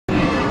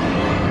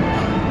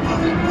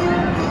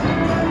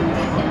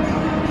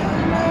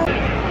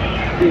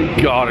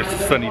God, it's a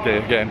sunny day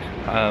again.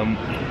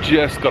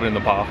 Just got in the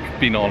park,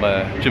 been on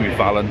Jimmy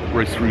Fallon,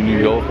 race through New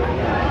York.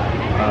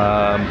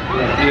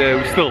 Yeah,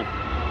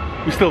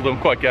 we still don't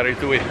quite get it,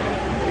 do we?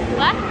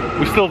 What?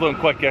 We still don't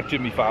quite get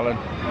Jimmy Fallon.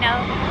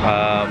 No.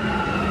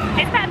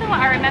 It's better than what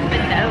I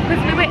remembered though,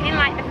 because we were in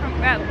like the front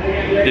row.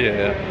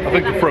 Yeah, I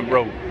think the front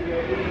row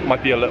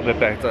might be a little bit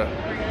better.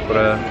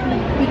 But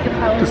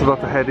just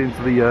about to head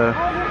into the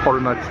Horror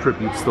Nights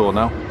Tribute store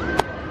now.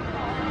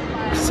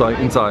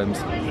 Exciting times.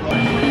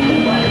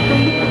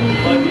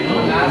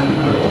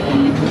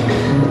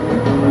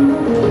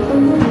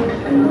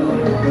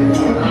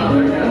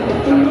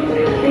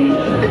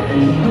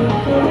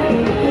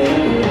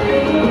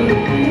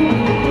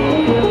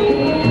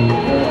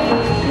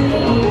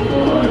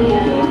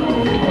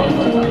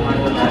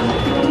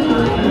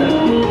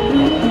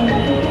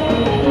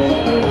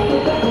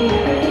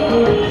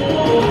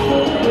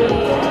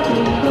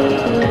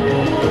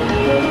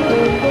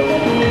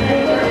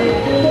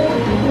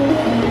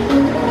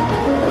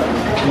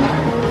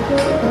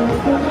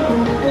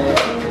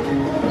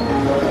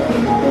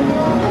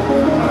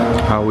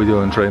 How are we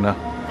doing, Trainer? I'm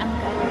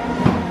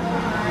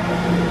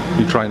good.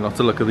 You trying not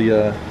to look at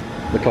the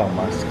clown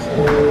masks?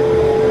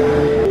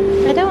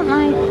 I don't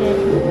like it.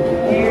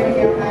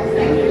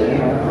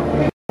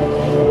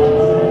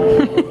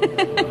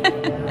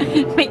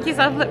 Make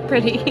yourself look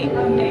pretty.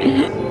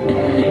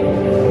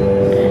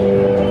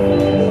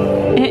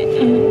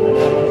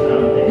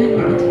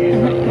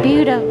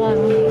 Beautiful.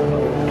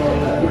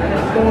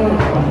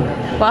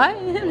 What?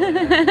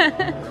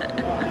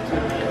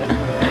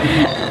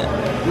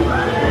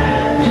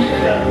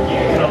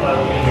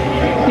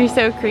 You're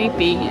so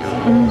creepy.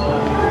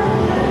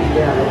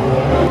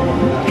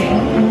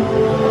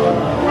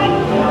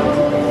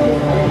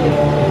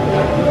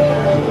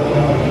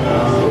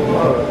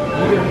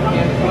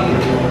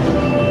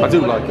 I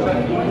do like them,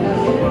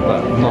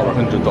 but not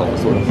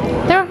 $100 worth.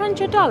 They're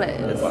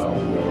 $100?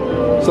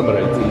 Well, some are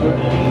 80.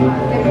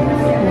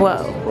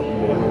 Whoa.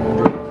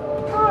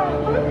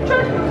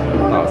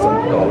 That's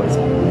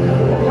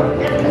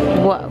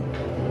 $100. Whoa.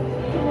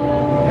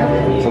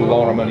 It's a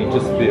lot of money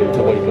just to be able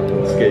to wake up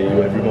and scare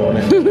you every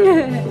morning. Is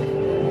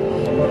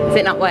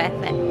it not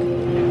worth it?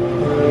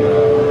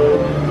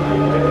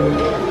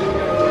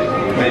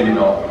 Maybe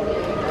not.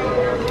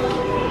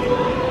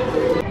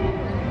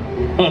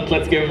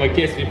 Let's give him a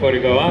kiss before we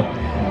go up.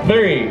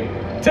 3,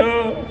 2,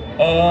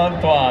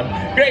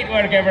 1. Great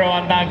work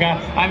everyone, danke.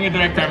 I'm your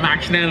director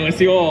Max Schnell. We'll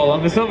see you all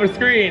on the silver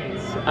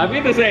screens. Auf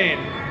Wiedersehen.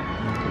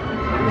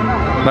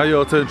 Now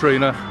your turn,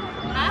 Trainer.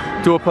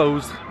 Huh? Do a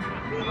pose.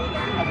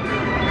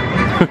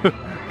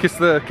 Kiss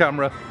the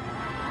camera.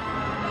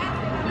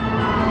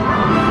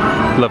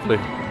 Lovely.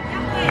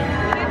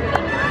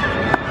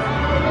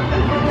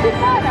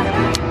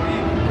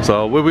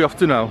 So where are we off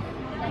to now?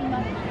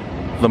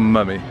 The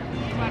Mummy.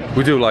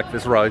 We do like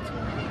this ride.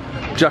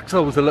 Jack's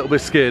always a little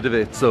bit scared of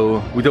it,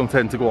 so we don't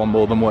tend to go on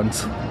more than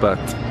once, but...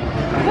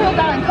 We're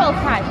going 12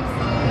 times.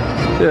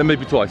 Yeah,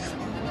 maybe twice.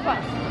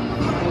 Twice.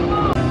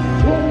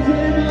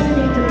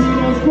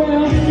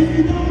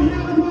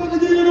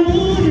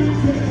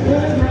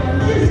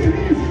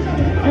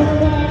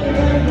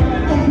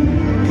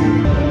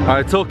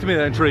 Alright, talk to me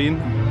then, Trine.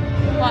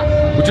 What?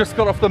 We just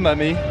got off the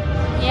Mummy.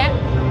 Yeah.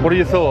 What are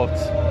your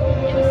thoughts?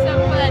 It was so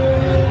fun.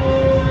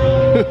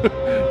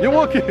 You're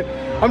walking...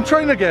 I'm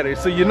trying to get it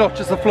so you're not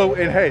just a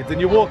floating head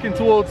and you're walking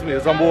towards me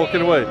as I'm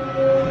walking away. It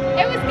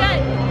was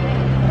good.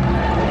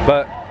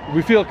 But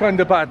we feel kind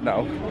of bad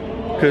now.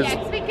 Because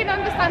Yeah, we can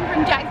understand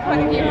from Jack's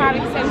point of view how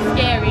it's so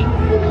scary.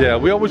 yeah,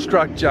 we always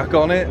drag Jack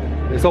on it.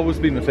 It's always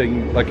been the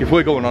thing, like if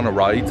we're going on a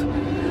ride,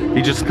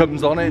 he just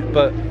comes on it,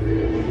 but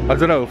I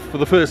don't know, for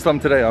the first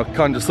time today I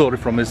kind of saw it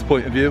from his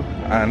point of view,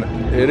 and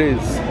it is...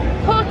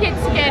 Poor kid's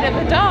scared of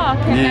the dark,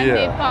 and then Yeah.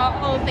 they've got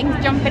all things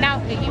jumping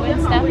out at you and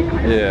stuff.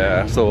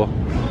 Yeah, so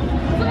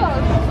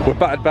we're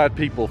bad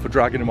people for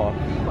dragging him on.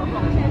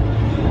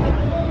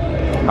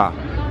 Ah,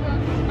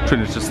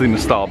 Trina's just seen the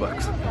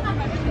Starbucks.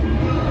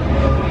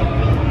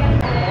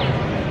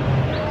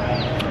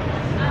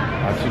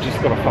 So we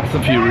just got a Fast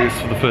and Furious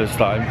for the first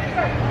time.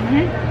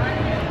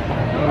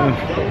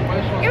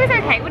 It was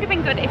okay. It would have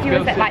been good if you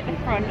was at like the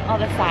front or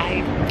the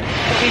side.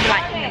 But we were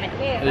like in the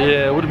middle.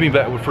 Yeah, it would have been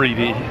better with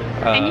 3D.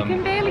 And you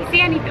can barely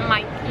see anything.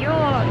 Like you're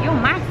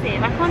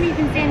massive. I can't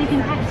even see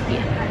anything past you.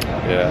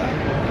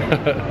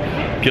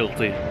 Yeah,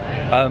 guilty.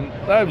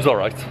 That was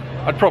alright.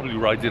 I'd probably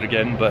ride it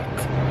again, but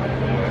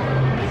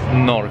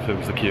not if it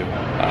was a queue.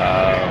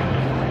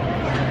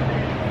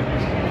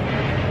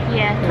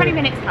 Yeah, 20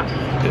 minutes tops.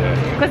 Yeah,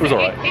 Because it was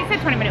alright. it said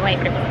 20-minute wait,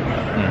 but it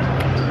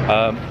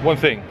wasn't. One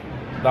thing,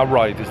 that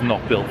ride is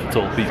not built for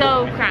tall people.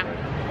 So cramped.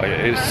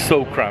 It is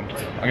so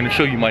cramped. I'm going to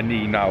show you my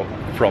knee now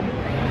from,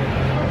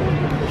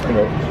 you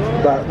know,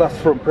 that's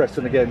from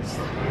pressing against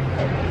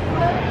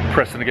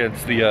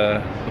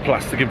the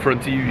plastic in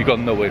front of you. You've got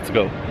nowhere to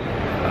go.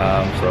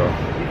 So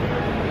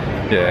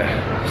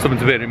yeah, something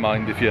to bear in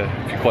mind if you're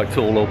quite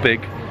tall or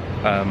big.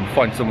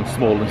 Find someone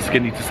small and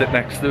skinny to sit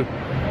next to.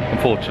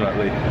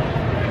 Unfortunately,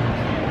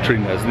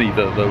 Trina has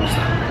neither of those.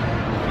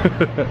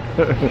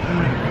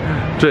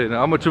 Jane,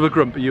 how much of a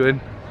grump are you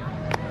in?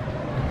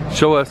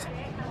 Show us.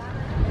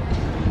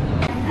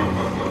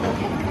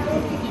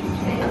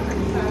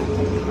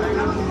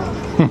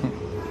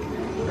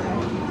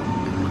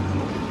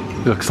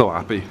 You look so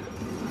happy.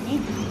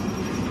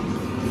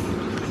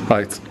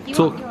 Right,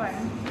 talk.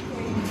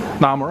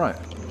 Nah, I'm alright.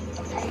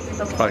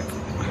 Right,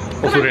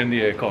 also we're in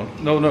the aircon.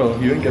 No, no,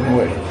 you ain't getting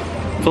away.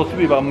 Talk to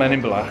me about Men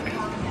in Black.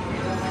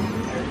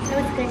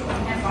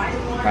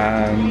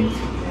 And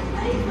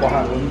what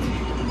happened?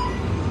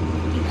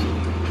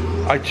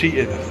 I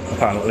cheated,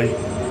 apparently.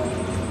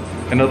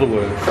 In other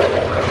words,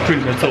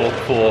 Katrina talked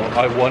for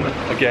I won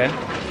again.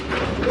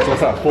 So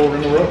what's that, 4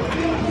 in a row?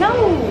 No,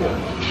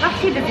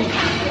 last year doesn't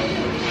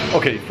count.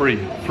 Okay, 3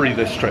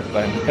 this trip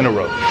then, in a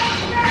row.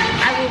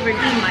 I will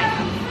redeem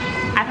myself.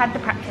 I've had the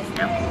practice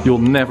now. You'll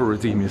never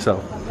redeem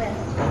yourself.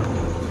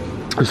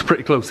 It was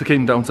pretty close, it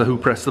came down to who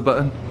pressed the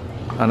button.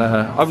 And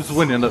I was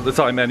winning at the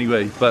time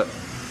anyway, but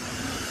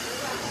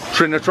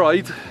Trina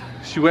tried,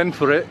 she went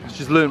for it.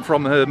 She's learned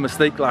from her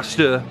mistake last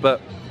year,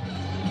 but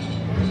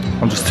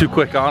I'm just too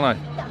quick, aren't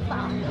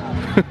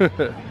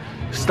I?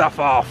 Stuff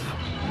off.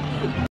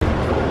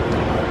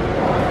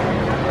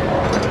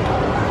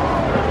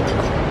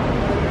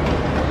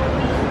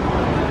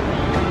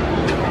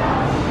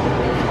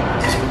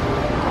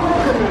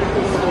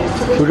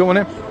 We're going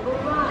in.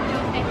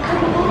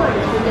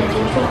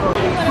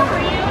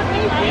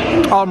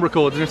 Oh, I'm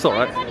recording, it's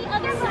alright. Thank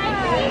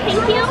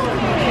you.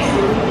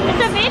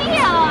 It's a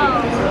video.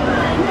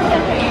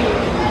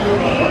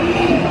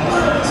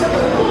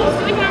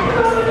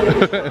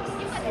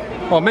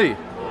 Oh, me?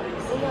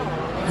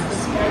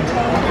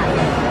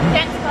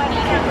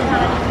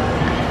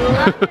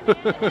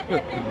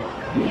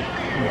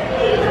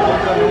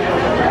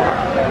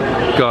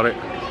 Got it.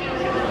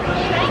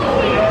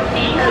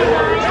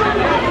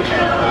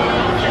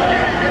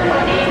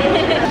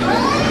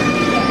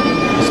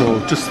 So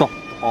just stopped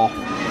off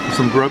for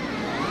some grub.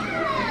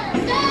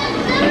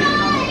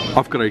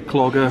 I've got a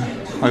Clogger.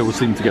 I always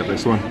seem to get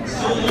this one.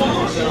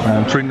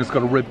 And Trina's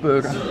got a rib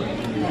burger.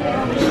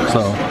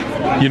 So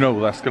you know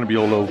that's going to be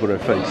all over her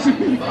face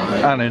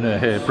and in her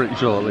hair pretty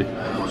shortly.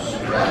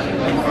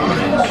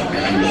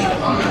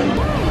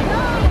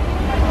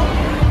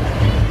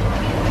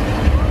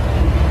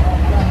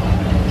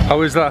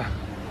 How is that?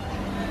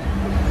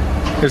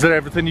 Is that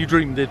everything you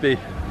dreamed it'd be?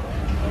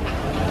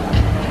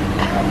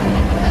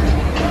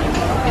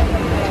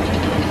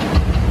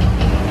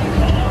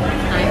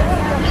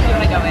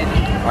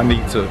 I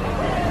need to.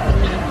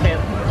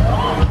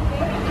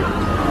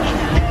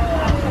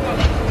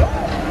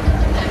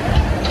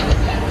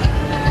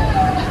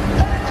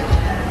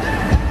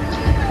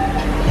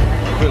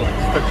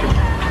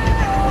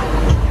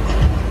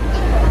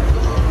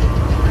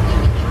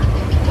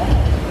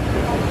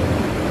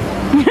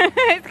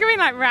 It's going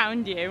like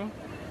round you.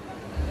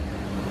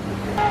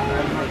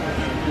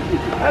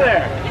 Hi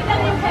there.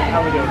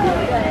 How we doing?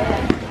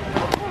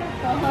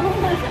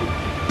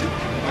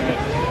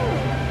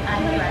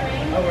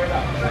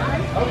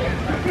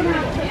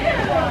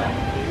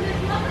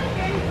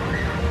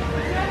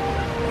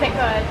 Is it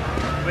good?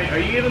 Wait, are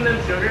you giving them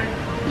sugar?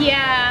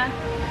 Yeah.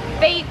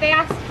 They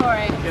asked for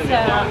it, so I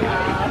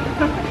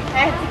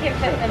had to give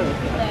them to them.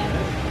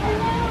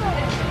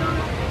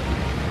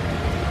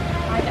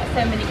 I got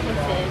so many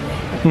kisses.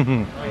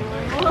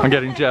 I'm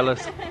getting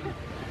jealous.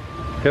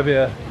 Come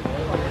here.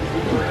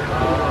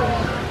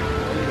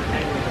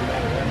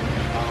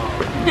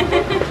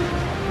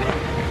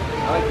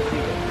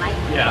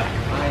 Yeah.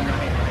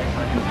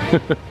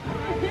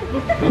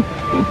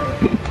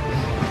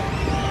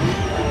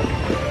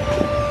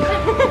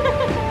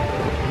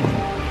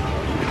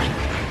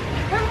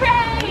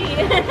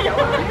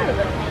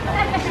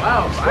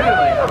 Wow,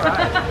 finally,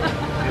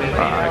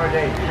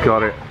 alright.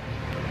 Got it.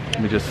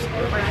 Let me just...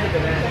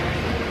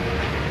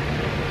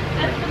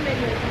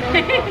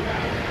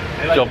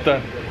 Job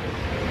done.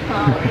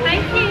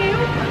 Thank you.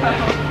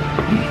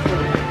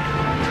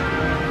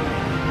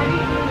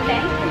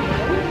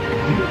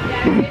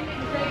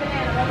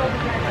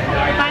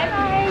 Bye bye.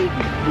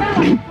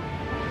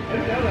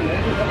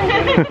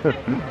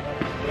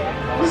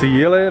 See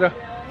you later.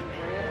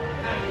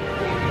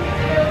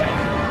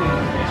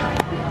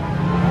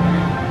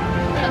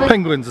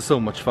 Penguins are so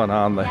much fun,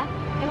 aren't they? Yeah.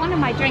 They wanted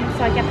my drink,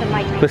 so I get them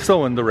my drink. They're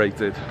so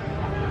underrated.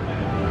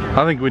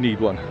 I think we need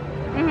one.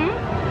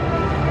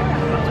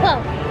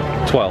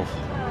 12. 12.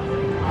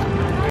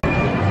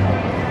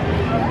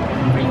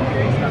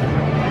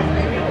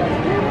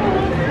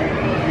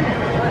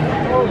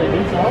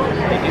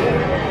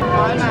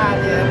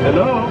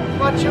 Hello.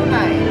 What's your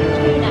name?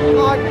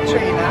 Hi,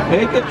 Katrina.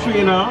 Hey,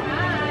 Katrina.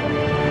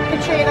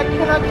 Katrina,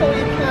 can I call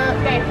you Kat?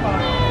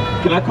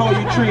 Can I call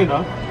you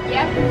Trina?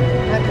 Yep.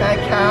 Okay,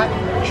 Kat.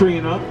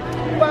 Trina.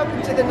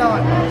 Welcome to the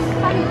night bus.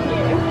 Thank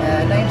you.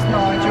 Name's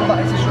Nigel,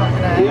 that is a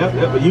shrunken name. Yep,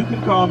 but you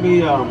can call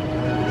me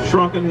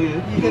Shrunken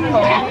Head. You can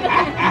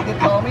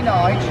call me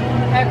Nigel.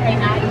 Okay,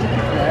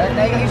 nice.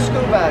 Now you use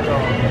school badge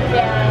on.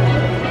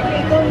 Yeah.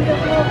 I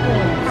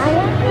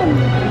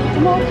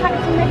am. More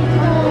taxi.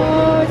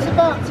 Oh, it's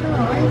about that's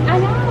right. I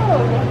know.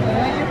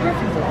 Yeah, you're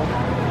Gryffindor.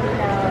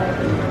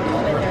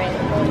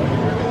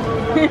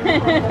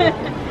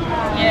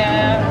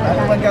 Yeah.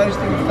 Everyone goes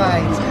through a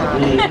phase,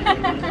 Kat.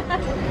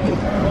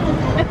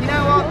 You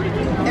know what?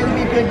 It would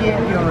be a good year if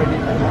you're in it,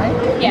 right?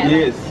 Yeah.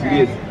 Yes, it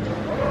is.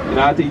 And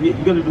I think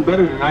you're going to do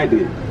better than I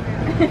did.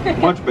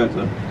 Much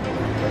better.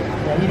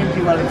 Yeah, you didn't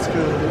do well in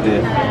school.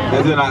 Yeah.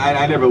 As in,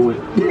 I never went.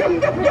 No,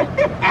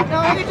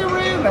 there's a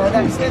rumour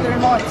that Slytherin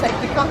might take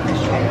the cup this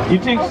year. You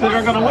think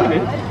they're going to win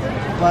it?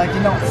 Well, I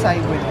did not say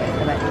win it,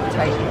 and they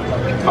take it.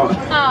 Oh.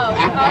 Oh,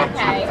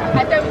 okay.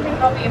 I don't think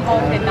I'll be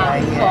involved in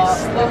that,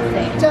 Yes. but we'll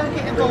see. Don't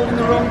get involved in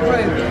the wrong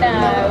group.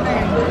 No.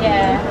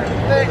 Yeah.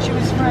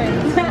 Virtuous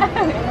friends.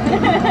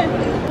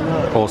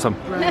 Awesome.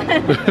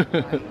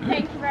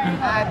 Thank you very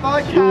much.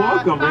 Bye, Kat. You're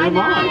welcome, man.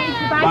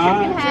 Bye.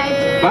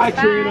 Bye. Bye,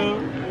 Trina.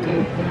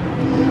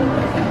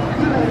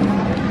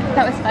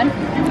 That was fun.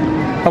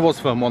 That was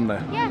fun, wasn't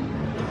it? Yeah.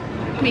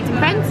 Meet some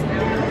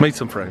friends. Meet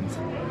some friends.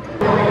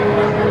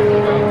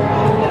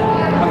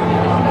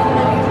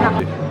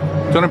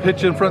 Do you want a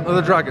picture in front of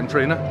the dragon,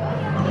 Trina?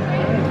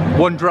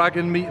 One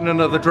dragon meeting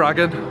another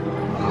dragon.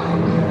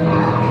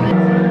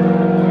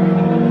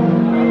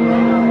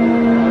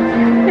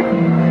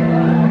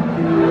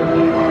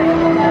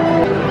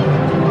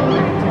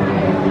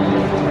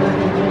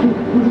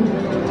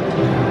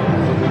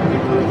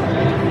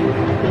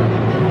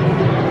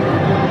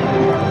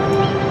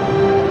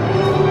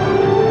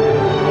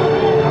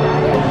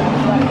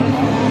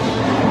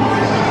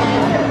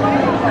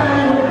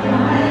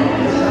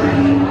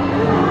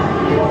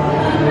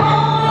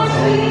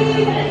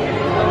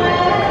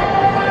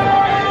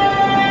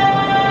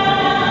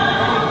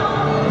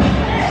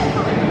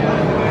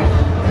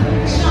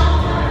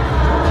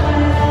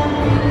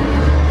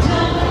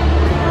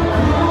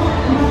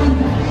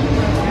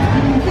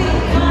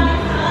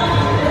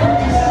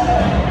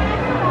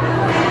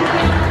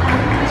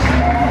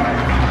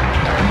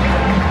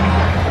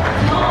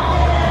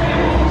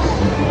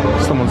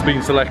 Someone's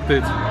been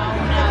selected.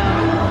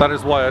 That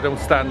is why I don't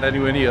stand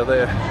anywhere near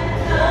there.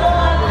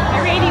 I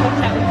really wish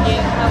that was you.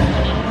 How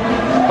funny.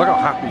 Look how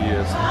happy he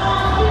is.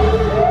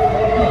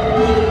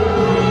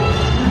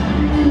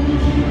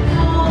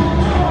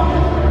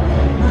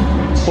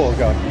 Poor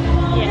guy.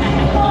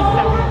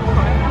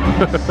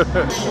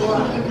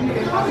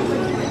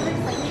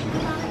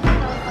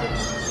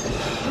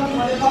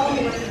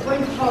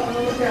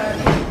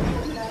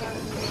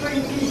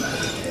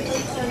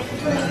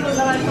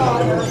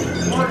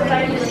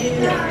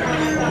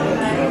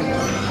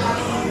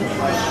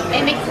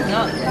 It mixes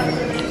up.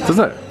 Does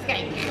it? It's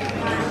getting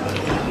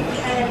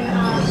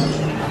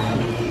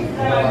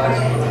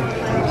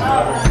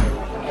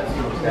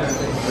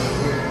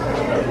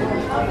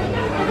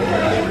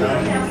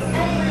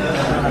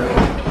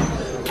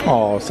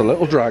Oh, it's a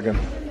little dragon.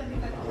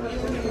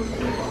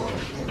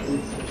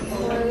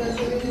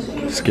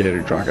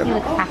 Scary dragon. You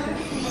look happy.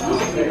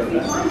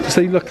 Did you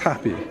say you looked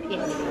happy?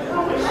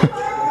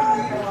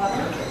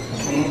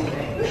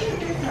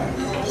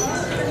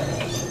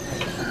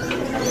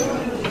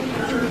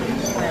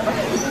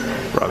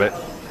 Rabbit.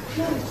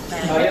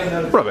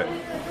 Rabbit.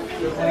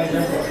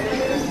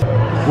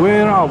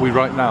 Where are we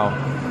right now?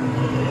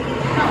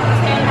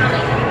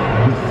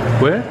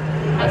 Where?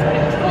 That's what it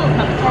was called,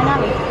 Nocturne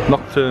Alley.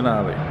 Nocturne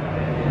Alley.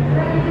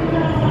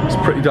 It's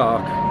pretty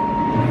dark.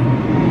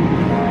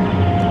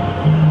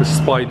 There's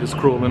spiders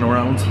crawling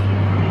around.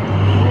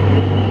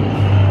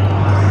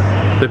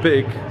 They're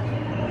big,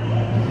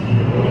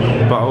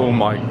 but oh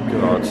my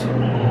god.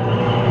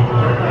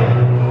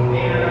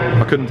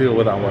 I couldn't deal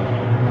with that one.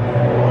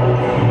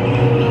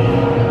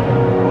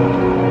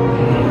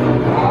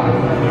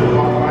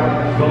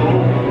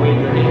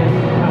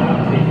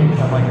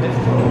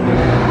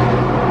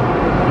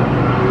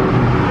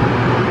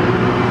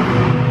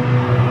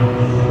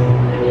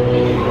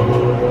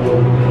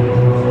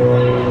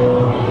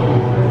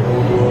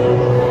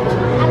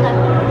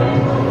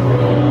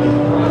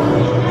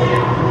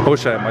 I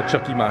wish I had my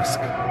Chucky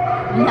mask.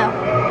 No.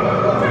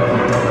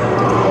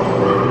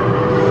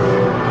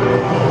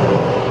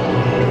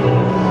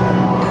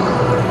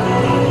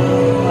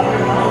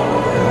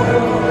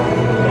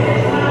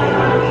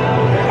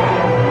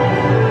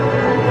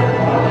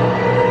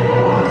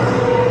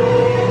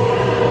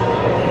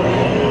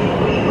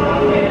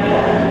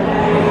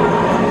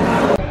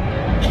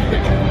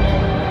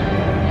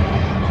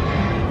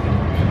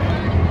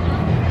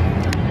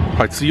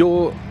 Right, so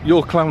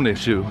your clown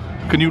issue,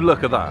 can you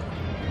look at that?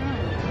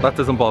 That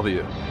doesn't bother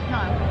you?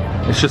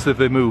 No. It's just if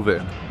they move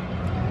it.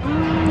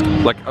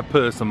 Like a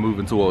person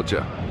moving towards you.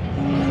 I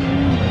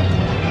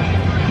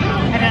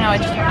don't know, I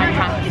just took my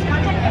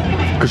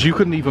pants. Because you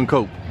couldn't even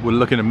cope with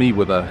looking at me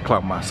with a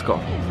clown mask on.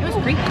 It was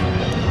creepy.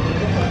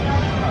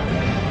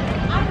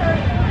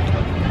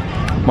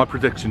 My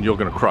prediction, you're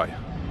going to cry.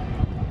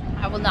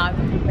 I will not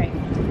be brave.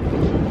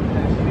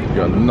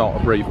 You're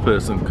not a brave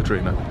person,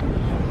 Katrina.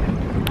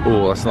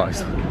 Oh, that's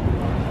nice.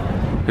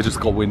 It just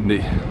got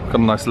windy. Got a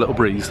nice little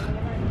breeze.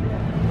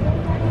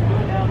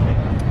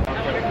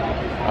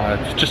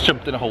 Just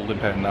jumped in a holding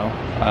pen now.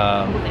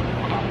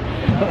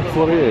 That's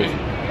what it is.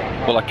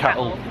 We're like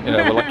cattle, you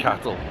know, we're like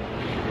cattle.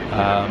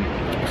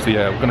 So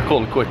yeah, we're gonna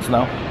call it quits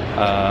now.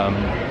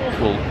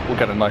 We'll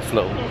get a nice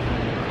little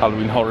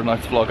Halloween Horror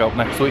Nights vlog out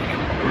next week.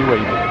 Anyway,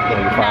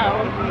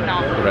 No,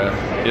 not. but,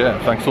 yeah,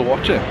 thanks for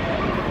watching.